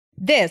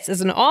This is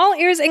an All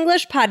Ears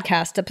English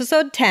podcast,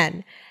 episode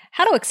 10,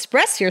 How to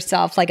Express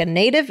Yourself Like a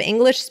Native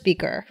English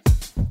Speaker.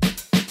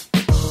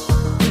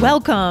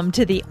 Welcome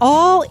to the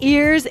All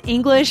Ears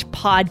English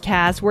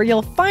podcast, where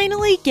you'll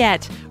finally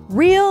get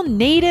real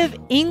native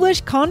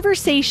English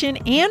conversation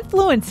and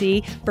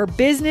fluency for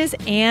business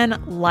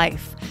and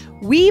life.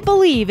 We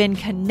believe in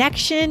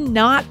connection,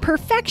 not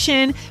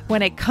perfection,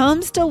 when it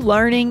comes to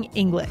learning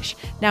English.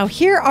 Now,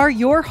 here are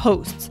your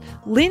hosts,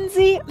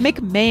 Lindsay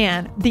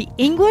McMahon, the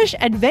English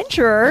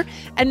adventurer,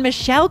 and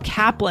Michelle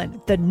Kaplan,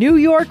 the New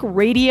York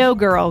radio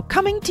girl,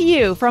 coming to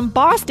you from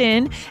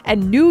Boston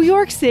and New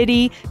York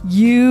City,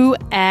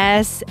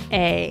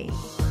 USA.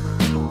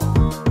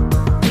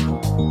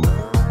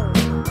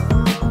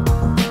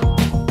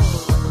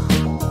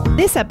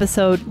 This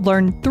episode,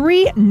 learn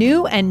 3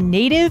 new and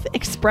native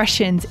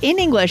expressions in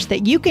English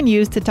that you can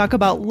use to talk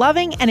about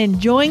loving and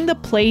enjoying the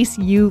place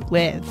you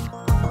live.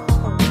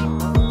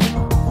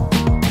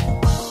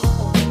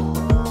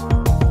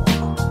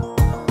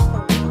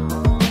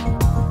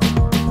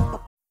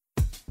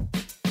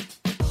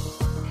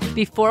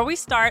 Before we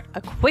start,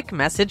 a quick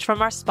message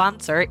from our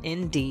sponsor,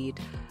 Indeed.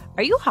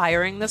 Are you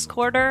hiring this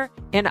quarter?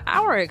 In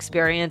our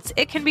experience,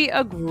 it can be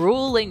a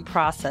grueling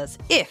process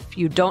if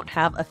you don't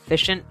have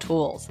efficient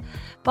tools.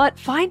 But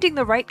finding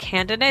the right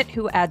candidate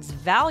who adds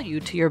value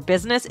to your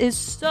business is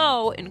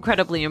so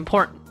incredibly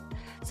important.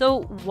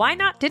 So why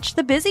not ditch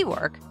the busy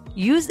work?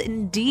 Use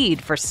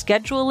Indeed for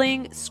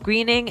scheduling,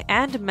 screening,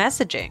 and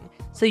messaging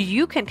so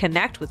you can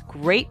connect with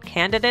great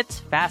candidates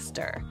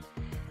faster.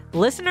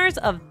 Listeners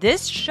of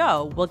this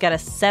show will get a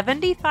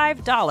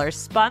 $75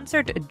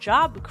 sponsored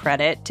job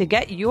credit to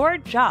get your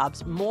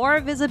jobs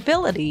more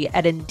visibility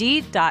at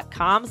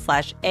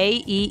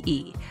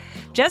Indeed.com/AEE.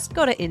 Just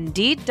go to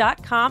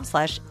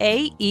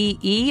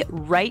Indeed.com/AEE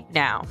right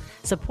now.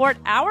 Support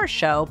our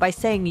show by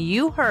saying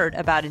you heard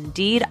about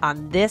Indeed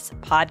on this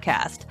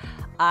podcast.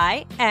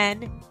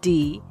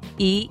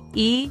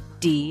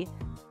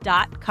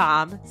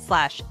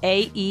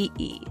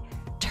 INDEED.com/AEE.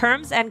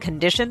 Terms and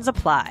conditions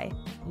apply.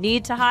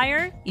 Need to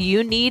hire?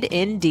 You need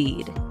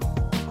Indeed.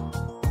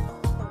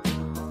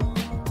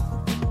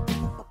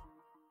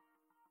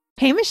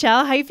 Hey,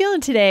 Michelle, how you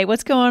feeling today?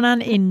 What's going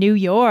on in New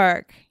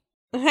York?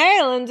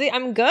 Hey, Lindsay.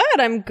 I'm good.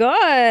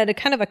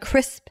 Kind of a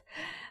crisp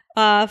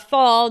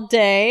fall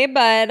day,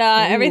 but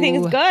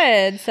everything's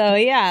good. So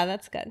yeah,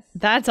 that's good.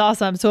 That's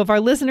awesome. So if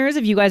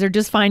you guys are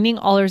just finding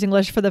All Ears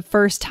English for the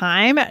first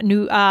time,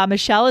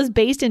 Michelle is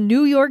based in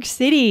New York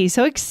City.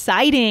 So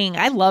exciting.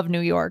 I love New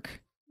York.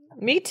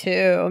 Me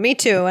too.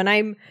 And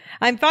I'm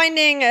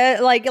finding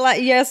like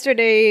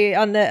yesterday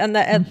on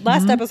the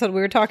last episode,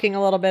 we were talking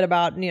a little bit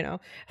about,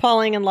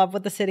 falling in love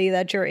with the city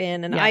that you're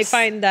in. And yes. I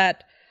find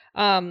that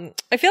I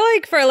feel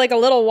like for like a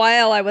little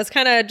while I was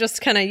kind of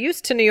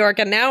used to New York,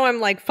 and now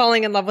I'm like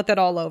falling in love with it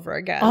all over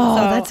again. Oh,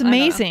 so, that's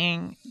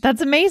amazing.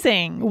 That's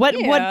amazing. What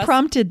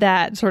prompted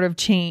that sort of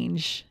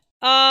change?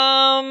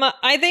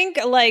 I think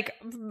like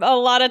a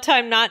lot of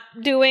time not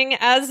doing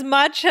as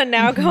much and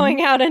now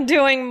going out and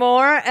doing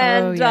more,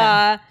 and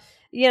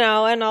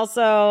and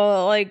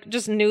also like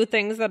just new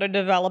things that are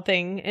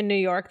developing in New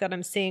York that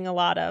I'm seeing a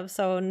lot of.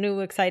 So new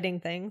exciting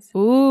things.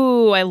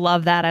 Ooh, I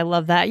love that.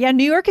 Yeah,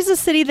 New York is a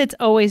city that's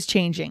always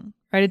changing.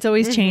 Right? It's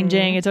always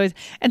changing. And so in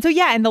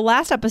the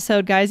last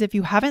episode, guys, if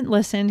you haven't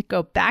listened,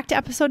 go back to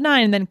episode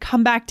 9 and then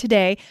come back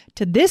today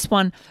to this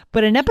one.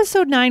 But in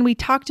episode 9, we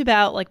talked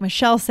about, like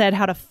Michelle said,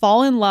 how to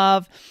fall in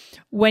love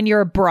when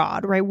you're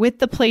abroad, right? With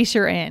the place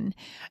you're in.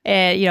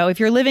 If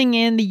you're living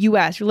in the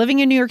US, you're living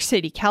in New York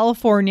City,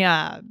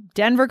 California,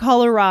 Denver,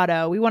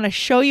 Colorado, we want to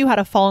show you how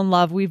to fall in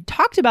love. We've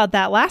talked about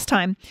that last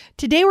time.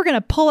 Today, we're going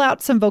to pull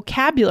out some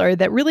vocabulary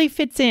that really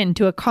fits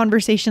into a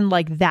conversation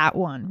like that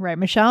one. Right,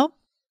 Michelle?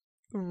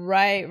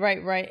 Right.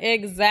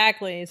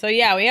 Exactly. So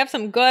yeah, we have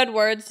some good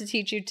words to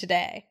teach you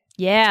today.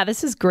 Yeah,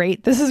 this is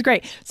great.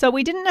 So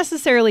we didn't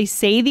necessarily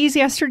say these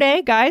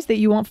yesterday, guys, that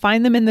you won't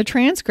find them in the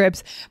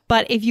transcripts.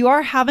 But if you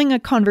are having a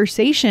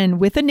conversation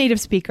with a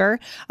native speaker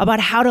about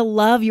how to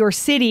love your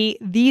city,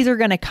 these are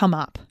going to come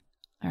up.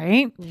 All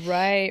right.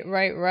 Right.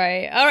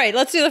 All right,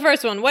 let's do the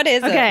first one. What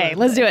is it? Okay,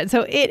 let's do it.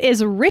 So it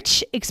is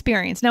rich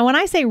experience. Now, when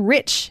I say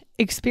rich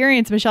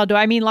experience, Michelle, do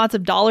I mean lots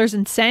of dollars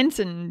and cents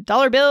and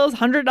dollar bills,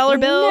 $100 bills?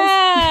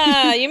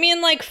 Yeah, you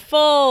mean like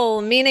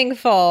full,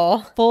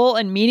 meaningful. Full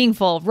and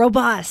meaningful.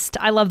 Robust.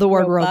 I love the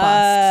word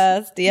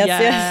robust.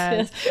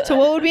 Yes. So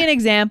what would be an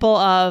example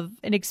of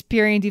an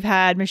experience you've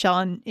had, Michelle,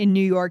 in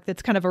New York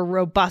that's kind of a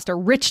robust or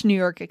rich New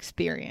York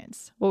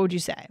experience? What would you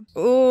say?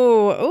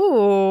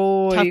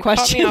 Ooh. Tough you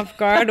question. Caught me off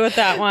guard with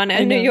that one.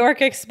 A New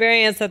York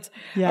experience that's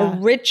a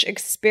rich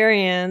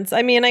experience.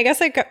 I mean, I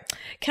guess I'm going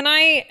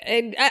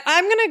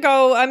to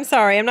go, I'm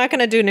sorry, I'm not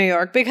going to do New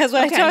York because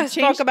I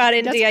spoke about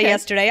India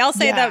yesterday. I'll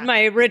say that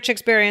my rich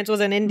experience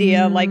was in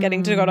India, like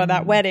getting to go to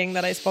that wedding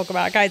that I spoke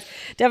about. Guys,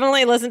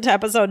 definitely listen to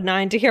episode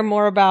 9 to hear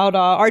more about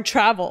our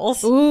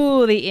travels.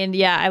 Ooh, the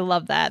India. I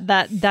love that.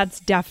 That's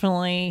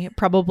definitely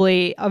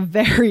probably a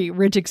very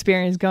rich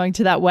experience going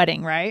to that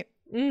wedding, right?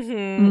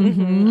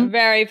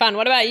 Very fun.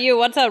 What about you?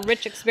 What's a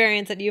rich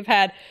experience that you've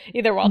had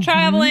either while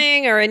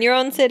traveling or in your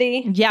own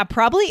city? Yeah,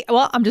 probably.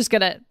 Well, I'm just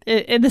going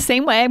to, in the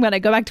same way, I'm going to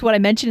go back to what I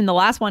mentioned in the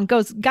last one.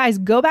 Guys,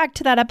 go back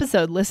to that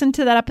episode. Listen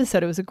to that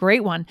episode. It was a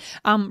great one.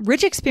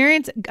 Rich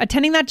experience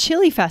attending that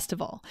chili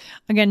festival.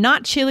 Again,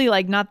 not chili,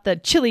 like not the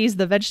chilies,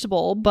 the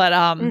vegetable, but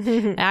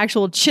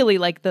actual chili,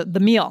 like the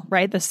meal,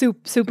 right? The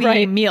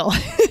soupy meal.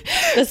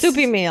 The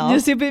soupy meal. The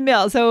soupy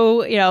meal.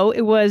 So,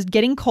 it was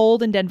getting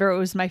cold in Denver. It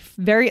was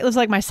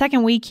like my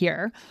second week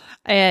here,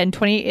 and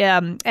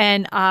there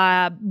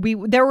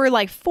were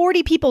like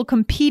 40 people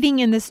competing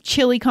in this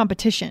chili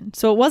competition.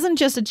 So it wasn't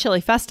just a chili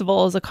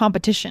festival; it was a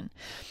competition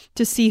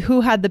to see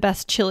who had the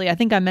best chili. I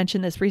think I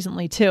mentioned this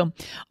recently too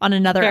on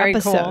another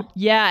episode. Cool.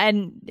 Yeah,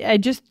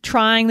 and just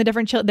trying the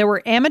different chili. There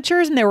were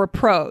amateurs and there were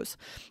pros.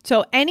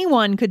 So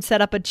anyone could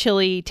set up a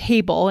chili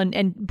table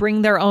and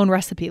bring their own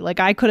recipe.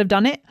 Like I could have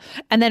done it,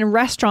 and then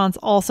restaurants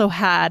also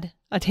had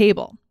a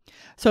table.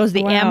 So it was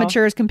the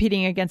amateurs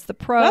competing against the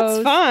pros.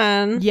 That's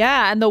fun.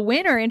 Yeah. And the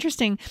winner,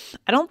 interesting.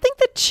 I don't think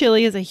that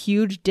chili is a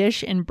huge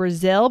dish in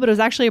Brazil, but it was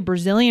actually a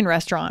Brazilian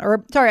restaurant,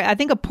 I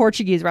think a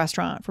Portuguese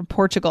restaurant from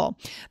Portugal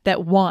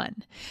that won.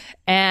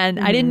 And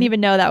I didn't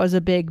even know that was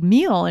a big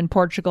meal in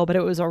Portugal, but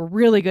it was a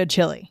really good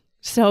chili.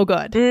 So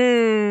good.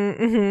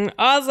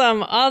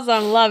 Awesome.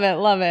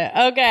 Love it.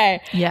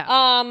 Okay.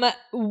 Yeah.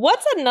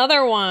 What's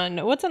another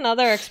one? What's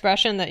another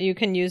expression that you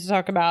can use to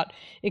talk about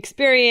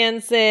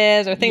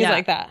experiences or things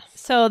like that?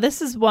 So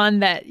this is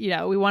one that,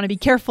 we want to be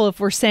careful if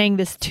we're saying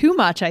this too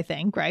much, I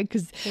think, right?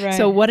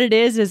 So what it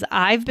is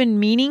I've been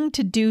meaning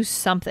to do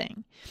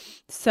something.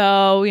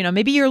 So,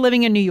 maybe you're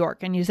living in New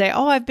York and you say,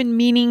 oh, I've been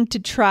meaning to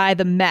try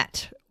the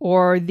Met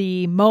or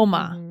the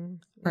MoMA.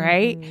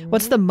 Right?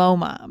 What's the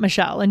MoMA,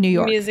 Michelle, in New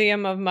York?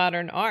 Museum of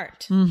Modern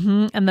Art.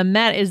 And the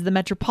Met is the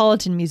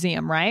Metropolitan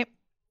Museum, right?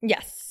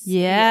 Yes.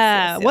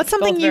 Yeah. Yes. What's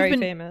something you've been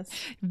famous?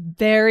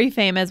 Very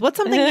famous. What's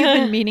something you've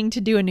been meaning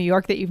to do in New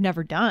York that you've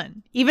never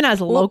done, even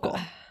as a local?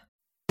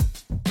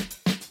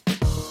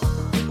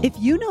 If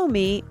you know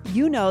me,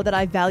 you know that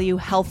I value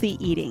healthy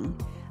eating.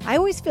 I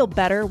always feel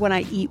better when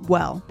I eat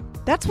well.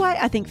 That's why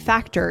I think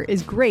Factor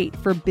is great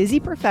for busy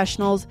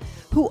professionals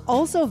who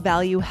also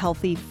value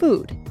healthy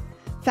food.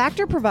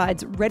 Factor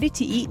provides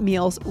ready-to-eat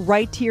meals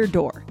right to your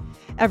door.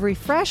 Every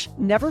fresh,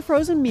 never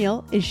frozen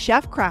meal is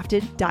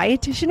chef-crafted,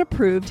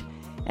 dietitian-approved,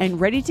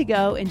 and ready to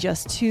go in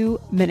just 2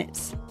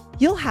 minutes.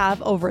 You'll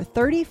have over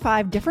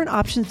 35 different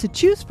options to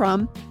choose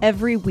from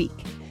every week,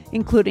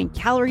 including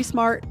Calorie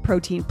Smart,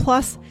 Protein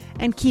Plus,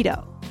 and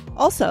Keto.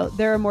 Also,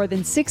 there are more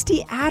than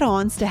 60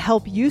 add-ons to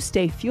help you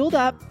stay fueled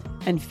up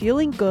and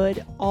feeling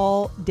good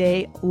all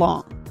day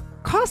long.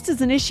 Cost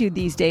is an issue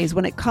these days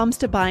when it comes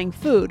to buying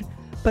food,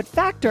 but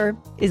Factor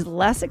is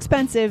less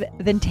expensive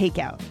than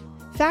takeout.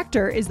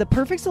 Factor is the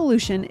perfect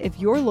solution if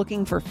you're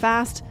looking for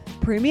fast,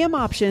 premium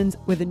options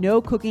with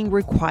no cooking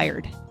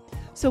required.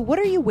 So what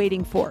are you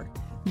waiting for?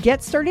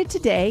 Get started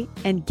today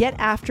and get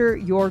after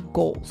your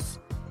goals.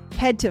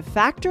 Head to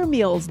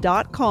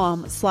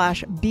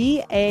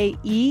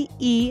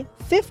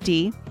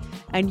factormeals.com/BAEE50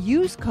 and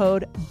use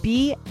code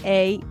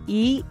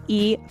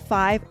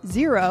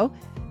BAEE50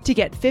 to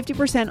get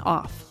 50%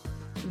 off.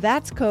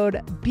 That's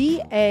code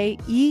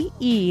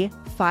BAEE50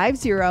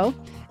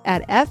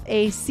 at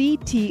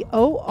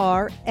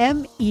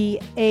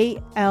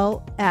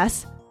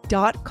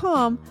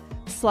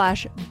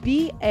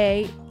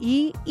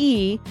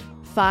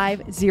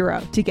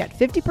to get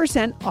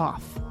 50%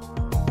 off.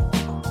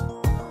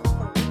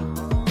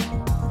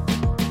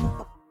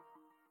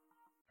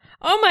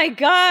 Oh my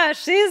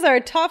gosh, these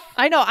are tough.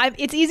 I know.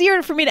 It's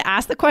easier for me to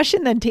ask the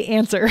question than to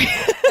answer.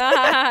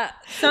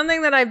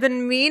 Something that I've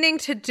been meaning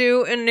to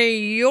do in New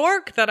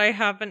York that I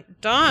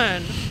haven't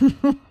done.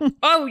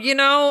 Oh, you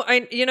know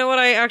what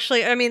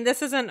I mean,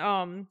 this isn't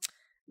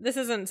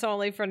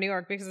solely for New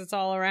York because it's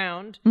all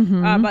around.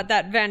 But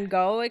that Van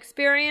Gogh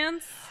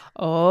experience.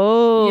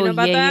 Oh, you know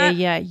about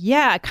that?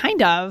 Yeah,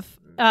 kind of.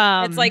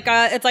 It's like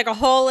a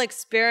whole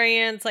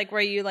experience, like where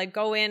you like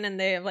go in and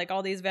they have like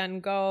all these Van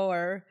Gogh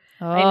or.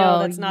 I know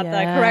that's not the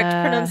correct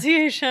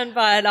pronunciation,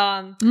 but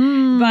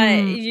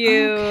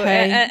you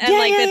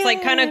it's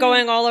like kind of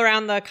going all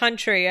around the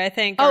country, I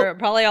think, or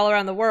probably all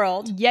around the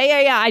world.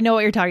 Yeah. I know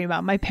what you're talking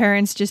about. My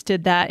parents just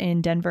did that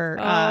in Denver.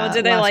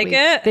 Did they like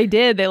it? They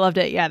did. They loved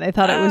it. Yeah, they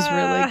thought it was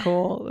really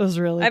cool. It was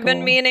really. I've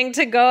been meaning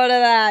to go to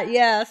that.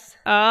 Yes.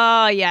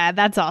 Oh yeah,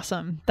 that's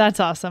awesome.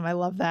 I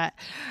love that.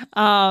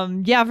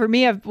 For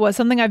me,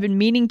 something I've been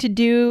meaning to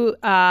do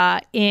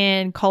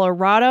in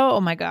Colorado.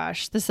 Oh my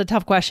gosh, this is a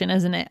tough question,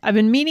 isn't it? I've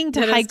been meaning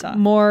to hike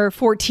more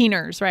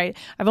 14ers, right?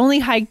 I've only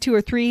hiked 2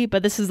 or 3,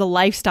 but this is a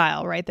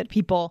lifestyle, right, that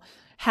people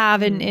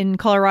have in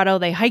Colorado.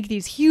 They hike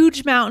these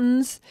huge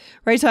mountains,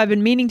 right? So I've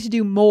been meaning to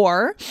do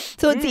more.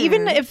 So it's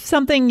even if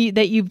something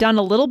that you've done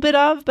a little bit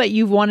of, but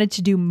you've wanted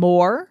to do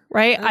more,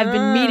 right? I've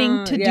been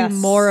meaning to do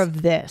more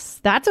of this.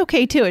 That's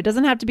okay too. It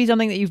doesn't have to be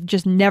something that you've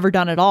just never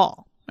done at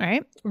all.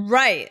 right?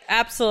 Right.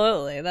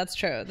 Absolutely. That's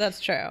true.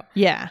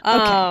 Yeah.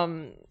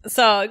 Okay.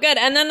 So good.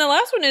 And then the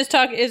last one is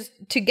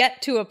to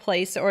get to a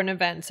place or an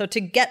event. So to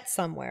get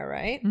somewhere,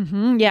 right?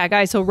 Mm-hmm. Yeah,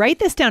 guys. So write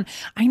this down.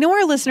 I know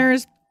our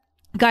listeners,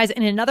 guys,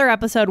 in another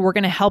episode, we're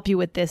going to help you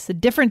with this, the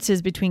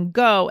differences between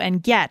go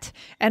and get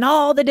and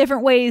all the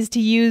different ways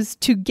to use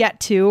to get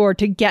to or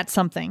to get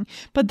something.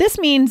 But this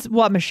means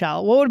what,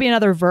 Michelle? What would be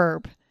another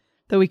verb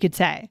that we could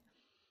say?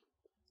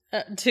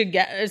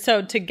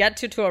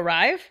 To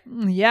arrive?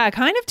 Yeah,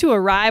 kind of to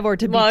arrive or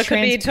to be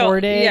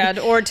transported.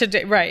 Or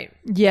to, right.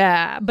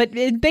 Yeah, but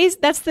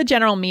that's the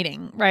general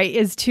meaning, right?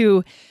 Is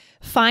to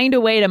find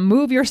a way to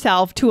move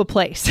yourself to a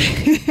place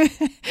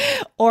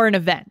or an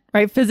event,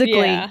 right?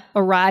 Physically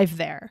arrive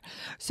there.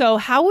 So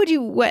how would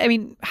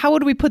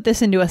we put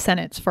this into a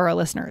sentence for our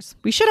listeners?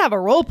 We should have a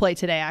role play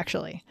today,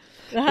 actually.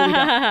 All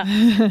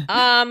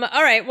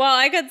right. Well,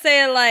 I could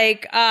say I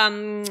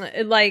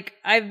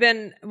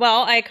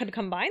could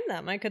combine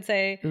them. I could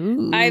say,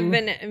 ooh, I've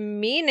been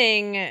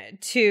meaning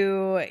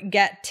to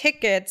get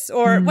tickets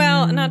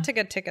not to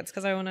get tickets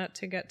because I want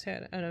to get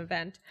to an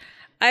event.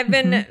 I've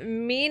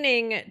been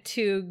meaning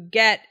to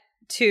get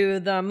to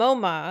the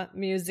MoMA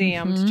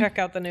museum to check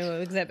out the new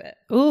exhibit.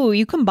 Ooh,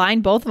 you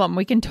combined both of them.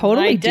 We can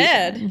totally do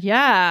that.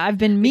 Yeah, I've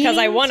been meaning... Because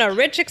I want a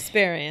rich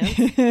experience.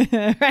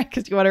 Right,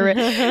 because you want a rich...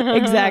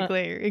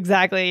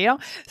 Exactly. You know?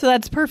 So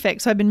that's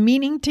perfect. So I've been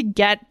meaning to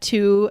get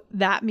to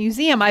that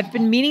museum. I've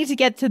been meaning to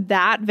get to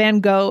that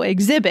Van Gogh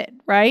exhibit,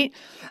 right?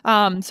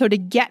 So to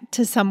get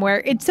to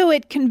somewhere,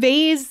 it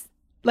conveys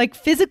like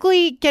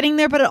physically getting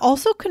there, but it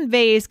also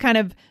conveys kind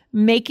of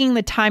making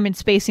the time and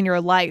space in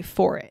your life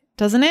for it,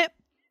 doesn't it?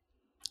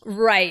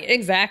 Right,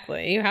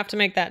 exactly. You have to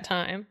make that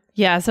time.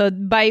 Yeah, so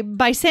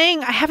by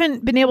saying I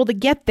haven't been able to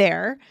get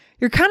there,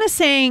 you're kind of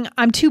saying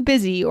I'm too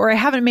busy or I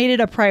haven't made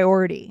it a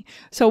priority.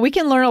 So we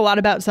can learn a lot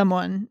about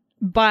someone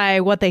by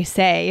what they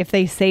say if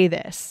they say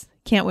this.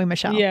 Can't we,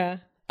 Michelle? Yeah.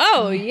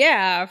 Oh,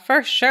 yeah,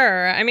 for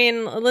sure. I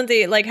mean,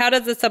 Lindsay, like, how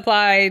does this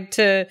apply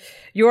to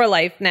your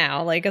life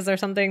now? Like, is there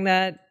something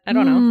that, I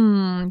don't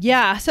know?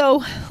 Yeah.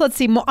 So let's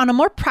see. On a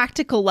more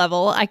practical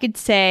level, I could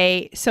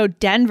say, so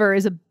Denver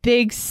is a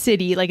big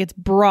city. Like, it's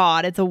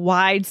broad. It's a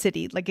wide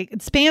city. Like,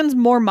 it spans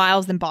more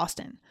miles than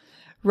Boston.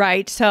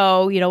 Right.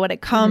 So, when it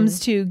comes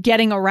to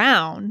getting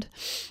around,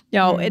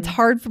 it's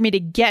hard for me to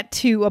get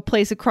to a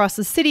place across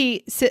the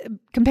city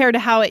compared to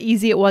how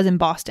easy it was in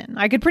Boston.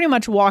 I could pretty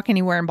much walk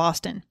anywhere in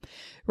Boston,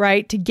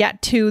 right, to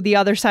get to the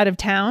other side of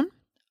town.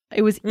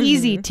 It was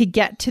easy to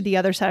get to the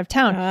other side of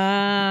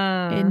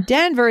town. In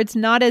Denver, it's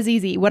not as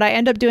easy. What I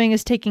end up doing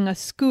is taking a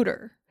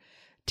scooter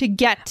to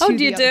get to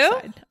the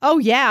other side. Oh,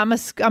 yeah. I'm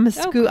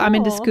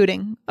into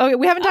scooting. Oh,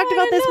 we haven't talked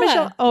about this,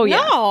 Michelle? Oh,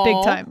 yeah. No.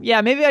 Big time.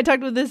 Yeah. Maybe I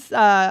talked about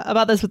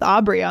this with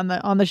Aubrey on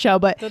the show,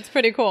 but that's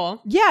pretty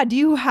cool. Yeah. Do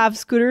you have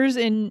scooters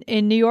in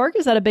New York?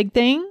 Is that a big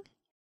thing?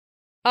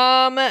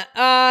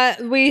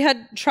 We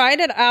had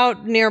tried it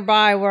out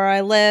nearby where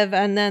I live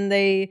and then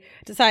they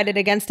decided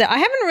against it. I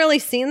haven't really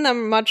seen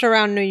them much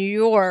around New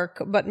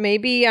York, but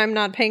maybe I'm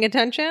not paying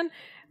attention.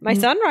 My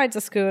son rides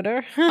a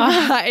scooter.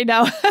 I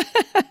know.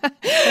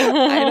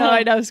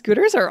 I know.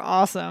 Scooters are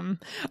awesome.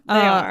 They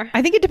are.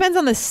 I think it depends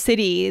on the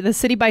city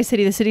by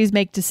city. The cities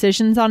make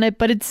decisions on it,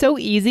 but it's so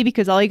easy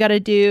because all you got to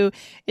do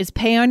is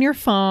pay on your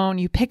phone.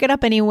 You pick it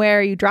up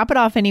anywhere, you drop it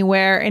off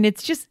anywhere, and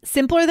it's just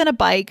simpler than a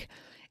bike.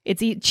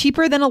 It's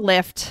cheaper than a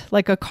Lyft,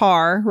 like a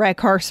car, right?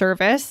 Car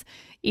service.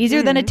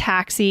 Easier than a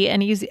taxi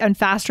and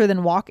faster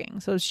than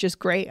walking. So it's just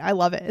great. I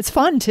love it. It's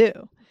fun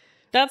too.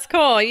 That's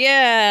cool.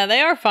 Yeah,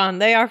 they are fun.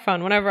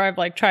 Whenever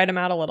I've tried them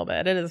out a little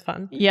bit, it is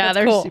fun. Yeah,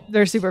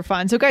 they're super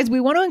fun. So guys, we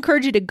want to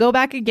encourage you to go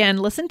back again,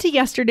 listen to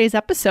yesterday's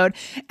episode,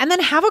 and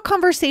then have a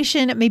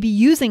conversation, maybe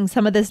using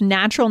some of this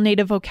natural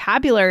native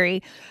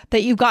vocabulary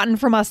that you've gotten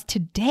from us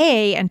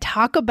today and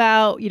talk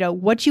about,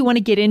 what you want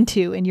to get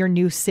into in your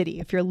new city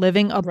if you're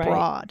living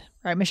abroad.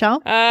 Right,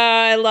 Michelle?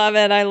 I love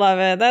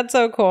it. That's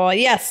so cool.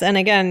 Yes. And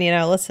again,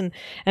 listen,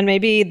 and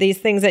maybe these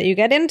things that you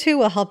get into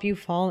will help you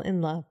fall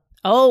in love.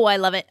 Oh, I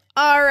love it.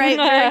 All right.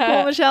 Very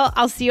cool, Michelle.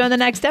 I'll see you on the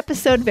next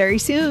episode very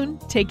soon.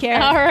 Take care.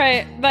 All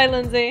right. Bye,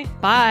 Lindsay.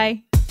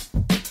 Bye.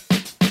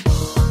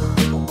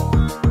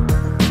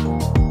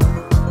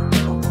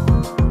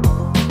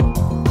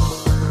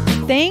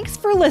 Thanks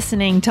for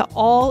listening to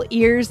All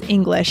Ears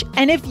English.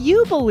 And if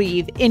you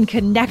believe in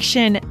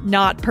connection,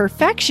 not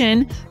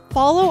perfection,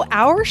 follow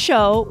our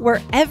show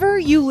wherever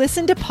you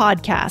listen to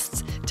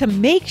podcasts to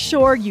make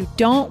sure you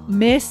don't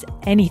miss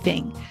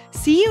anything.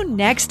 See you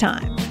next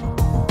time.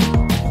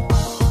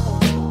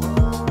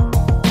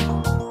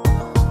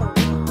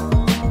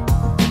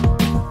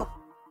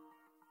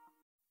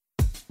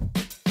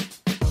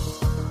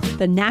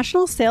 The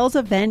national sales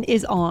event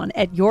is on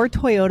at your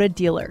Toyota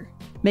dealer,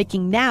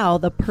 making now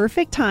the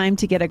perfect time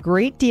to get a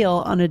great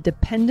deal on a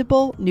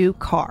dependable new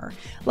car,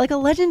 like a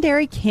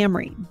legendary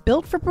Camry,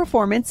 built for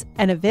performance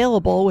and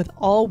available with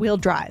all-wheel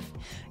drive.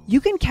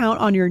 You can count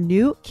on your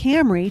new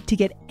Camry to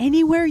get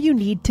anywhere you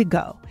need to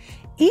go.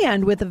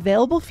 And with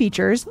available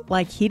features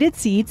like heated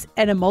seats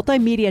and a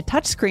multimedia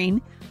touchscreen,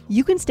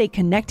 you can stay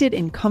connected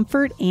in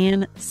comfort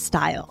and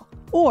style.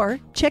 Or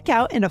check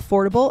out an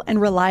affordable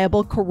and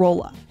reliable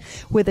Corolla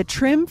with a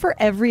trim for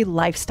every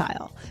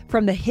lifestyle.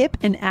 From the hip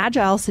and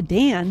agile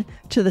sedan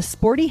to the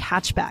sporty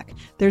hatchback,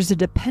 there's a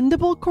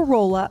dependable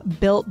Corolla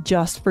built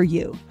just for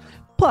you.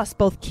 Plus,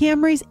 both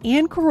Camrys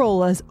and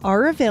Corollas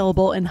are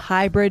available in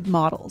hybrid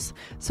models.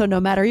 So no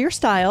matter your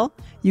style,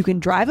 you can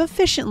drive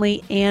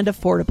efficiently and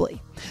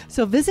affordably.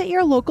 So visit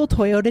your local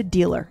Toyota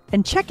dealer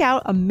and check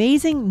out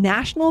amazing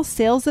national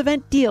sales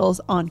event deals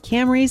on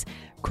Camrys,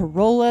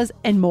 Corollas,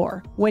 and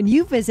more when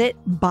you visit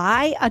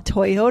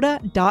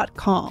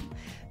buyatoyota.com.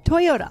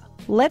 Toyota,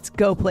 let's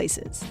go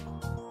places.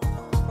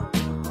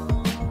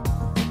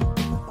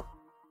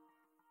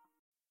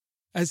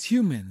 As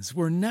humans,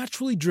 we're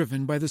naturally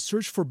driven by the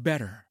search for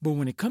better. But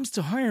when it comes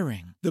to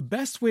hiring, the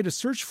best way to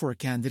search for a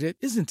candidate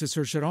isn't to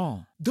search at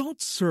all.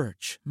 Don't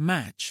search,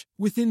 match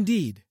with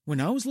Indeed.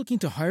 When I was looking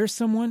to hire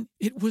someone,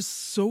 it was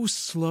so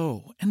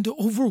slow and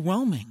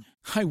overwhelming.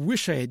 I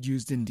wish I had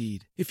used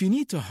Indeed. If you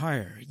need to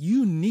hire,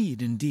 you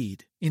need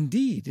Indeed.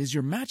 Indeed is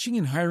your matching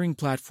and hiring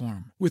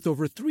platform with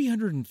over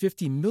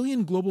 350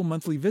 million global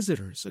monthly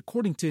visitors,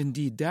 according to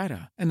Indeed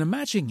data, and a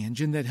matching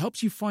engine that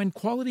helps you find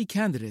quality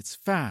candidates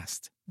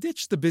fast.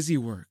 Ditch the busy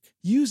work.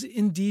 Use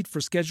Indeed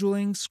for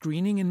scheduling,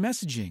 screening, and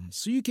messaging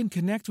so you can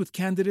connect with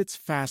candidates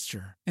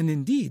faster. And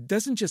Indeed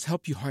doesn't just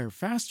help you hire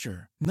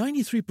faster.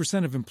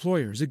 93% of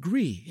employers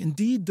agree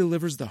Indeed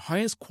delivers the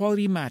highest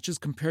quality matches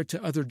compared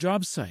to other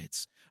job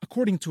sites,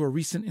 according to a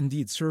recent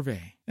Indeed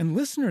survey. And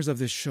listeners of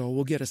this show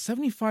will get a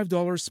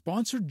 $75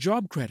 sponsored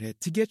job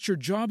credit to get your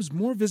jobs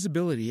more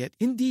visibility at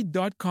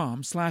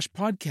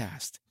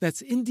Indeed.com/podcast.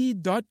 That's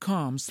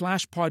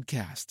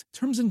Indeed.com/podcast.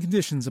 Terms and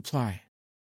conditions apply.